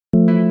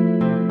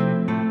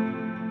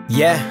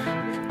Yeah,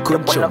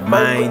 Kuncho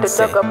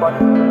Mindset.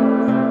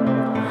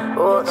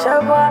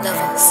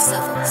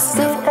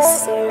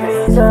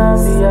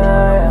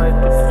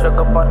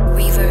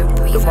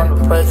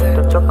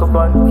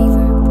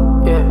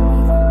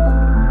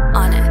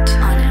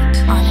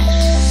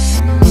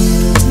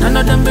 None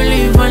of them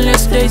believe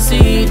unless they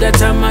see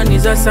that a man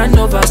is a son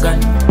of a gun.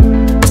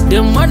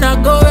 Them wanna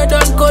go head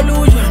on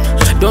collusion.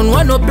 Don't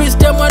want no peace,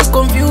 them want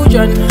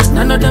confusion.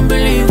 None of them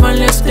believe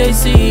unless they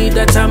see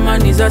that a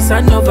man is a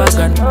son of a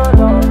gun.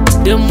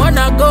 Them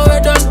wanna go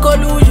head on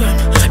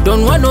collusion.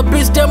 Don't want no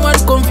peace, them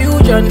want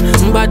confusion.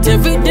 But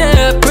every day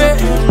I pray,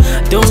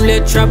 don't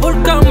let trouble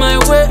come my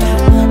way.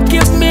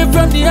 Keep me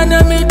from the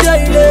enemy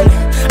daily,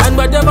 and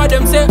whatever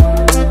them say.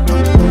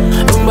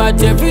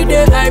 But every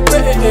day I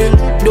pray,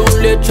 don't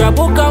let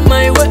trouble come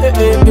my way.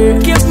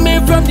 Keep me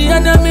from the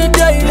enemy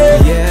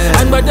daily,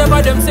 and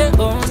whatever them say.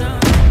 Oh, no.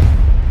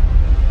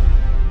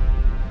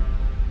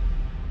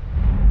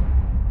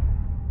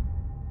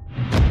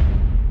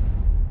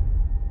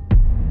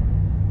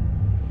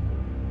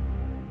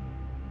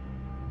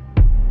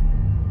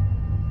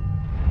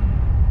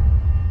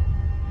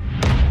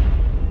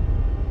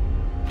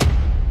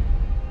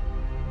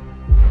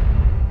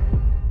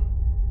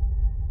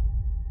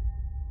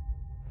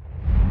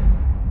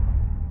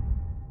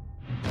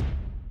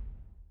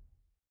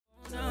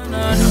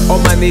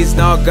 On my knees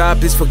now, God,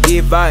 please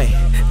forgive I.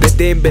 They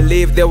didn't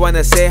believe, they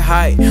wanna say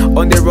hi.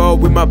 On the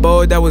road with my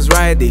boat I was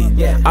riding,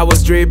 I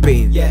was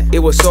dripping, it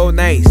was so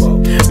nice.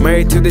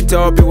 Married to the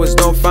top, it was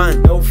no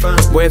fun.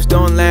 Waves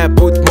don't lie,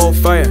 put more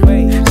fire.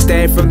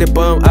 Stand from the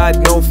bottom, I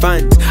had no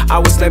funds. I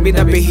was living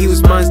up in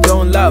hills, mans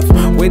don't love.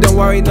 We don't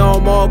worry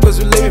no more, cause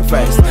we living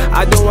fast.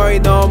 I don't worry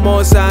no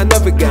more, so I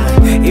never got.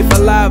 If I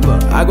love her,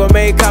 I gon'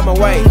 make her my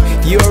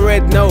wife. You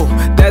already know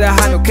that I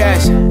had no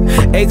cash.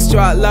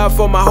 Extra love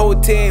for my whole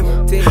team.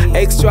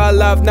 Extra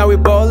love, now we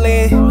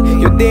ballin'.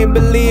 You didn't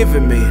believe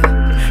in me.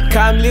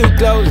 Come a little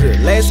closer,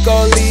 let's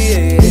go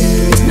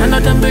live. None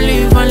of them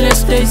believe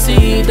unless they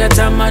see that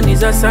a man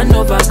is a son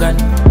of a gun.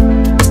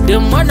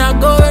 Them wanna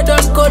go head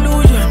on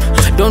collusion.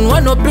 Don't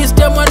want no peace,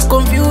 them want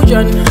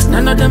confusion.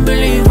 None of them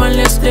believe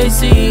unless they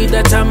see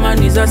that a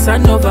man is a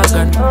son of a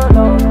gun.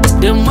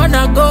 Them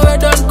wanna go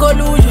head on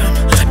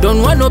collusion.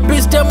 Don't want no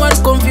peace, them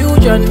want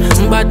confusion.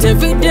 But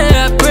every day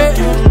I pray,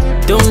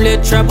 don't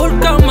let trouble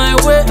come my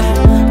way.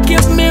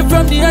 Keep me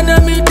from the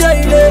enemy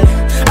daily,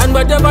 and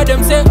whatever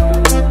them say.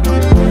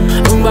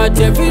 But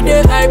every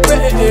day I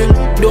pray,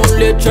 don't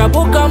let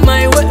trouble come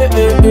my way.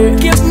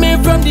 Keep me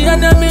from the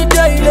enemy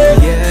daily,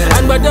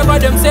 and whatever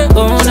them say.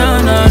 Oh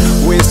no no.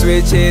 We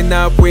switching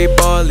up, we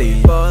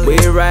ballin'. We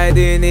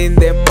riding in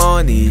the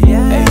morning.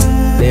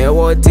 They're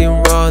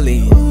watching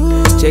rolling.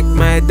 Check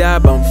my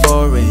dab, I'm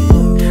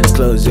foreign.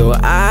 Close your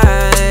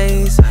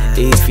eyes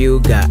if you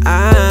got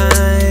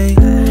eyes.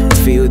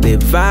 Feel the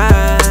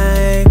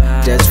vibe,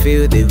 just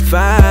feel the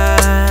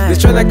vibe. They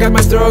tryna cut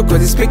my throat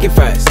cause it's speaking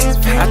fast.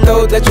 I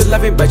thought that you're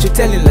loving but you're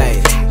telling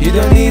lies. You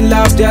don't need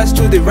love, just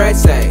to the right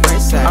side.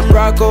 I'm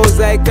proud cause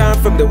I come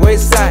from the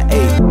west side.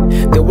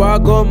 Ayy, the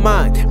world go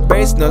mad,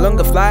 birds no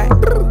longer fly.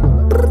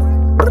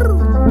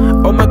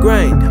 On my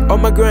grind,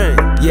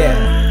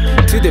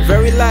 yeah, to the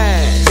very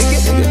last.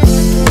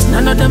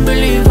 None of them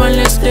believe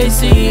unless they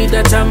see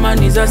that a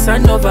man is a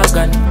son of a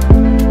gun.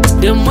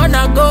 Them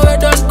wanna go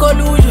head on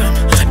collusion.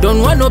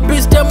 Don't want no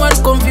peace, them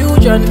want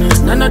confusion.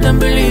 None of them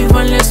believe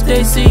unless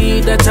they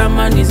see that a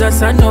man is a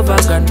son of a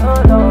gun.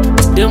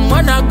 Them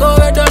wanna go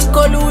head on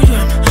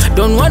collusion.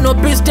 Don't want no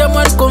peace, them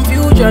want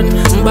confusion.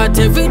 But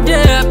every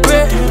day I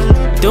pray,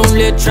 don't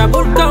let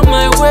trouble come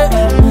my way.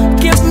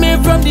 Keep me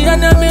from the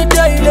enemy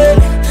daily,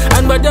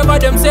 and whatever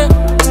them say.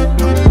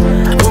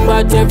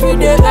 But every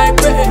day I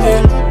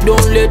pray,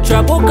 don't let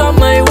trouble come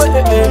my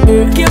way.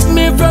 Keep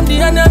me from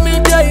the enemy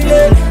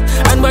daily,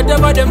 and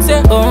whatever them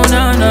say. Oh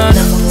no no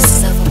no.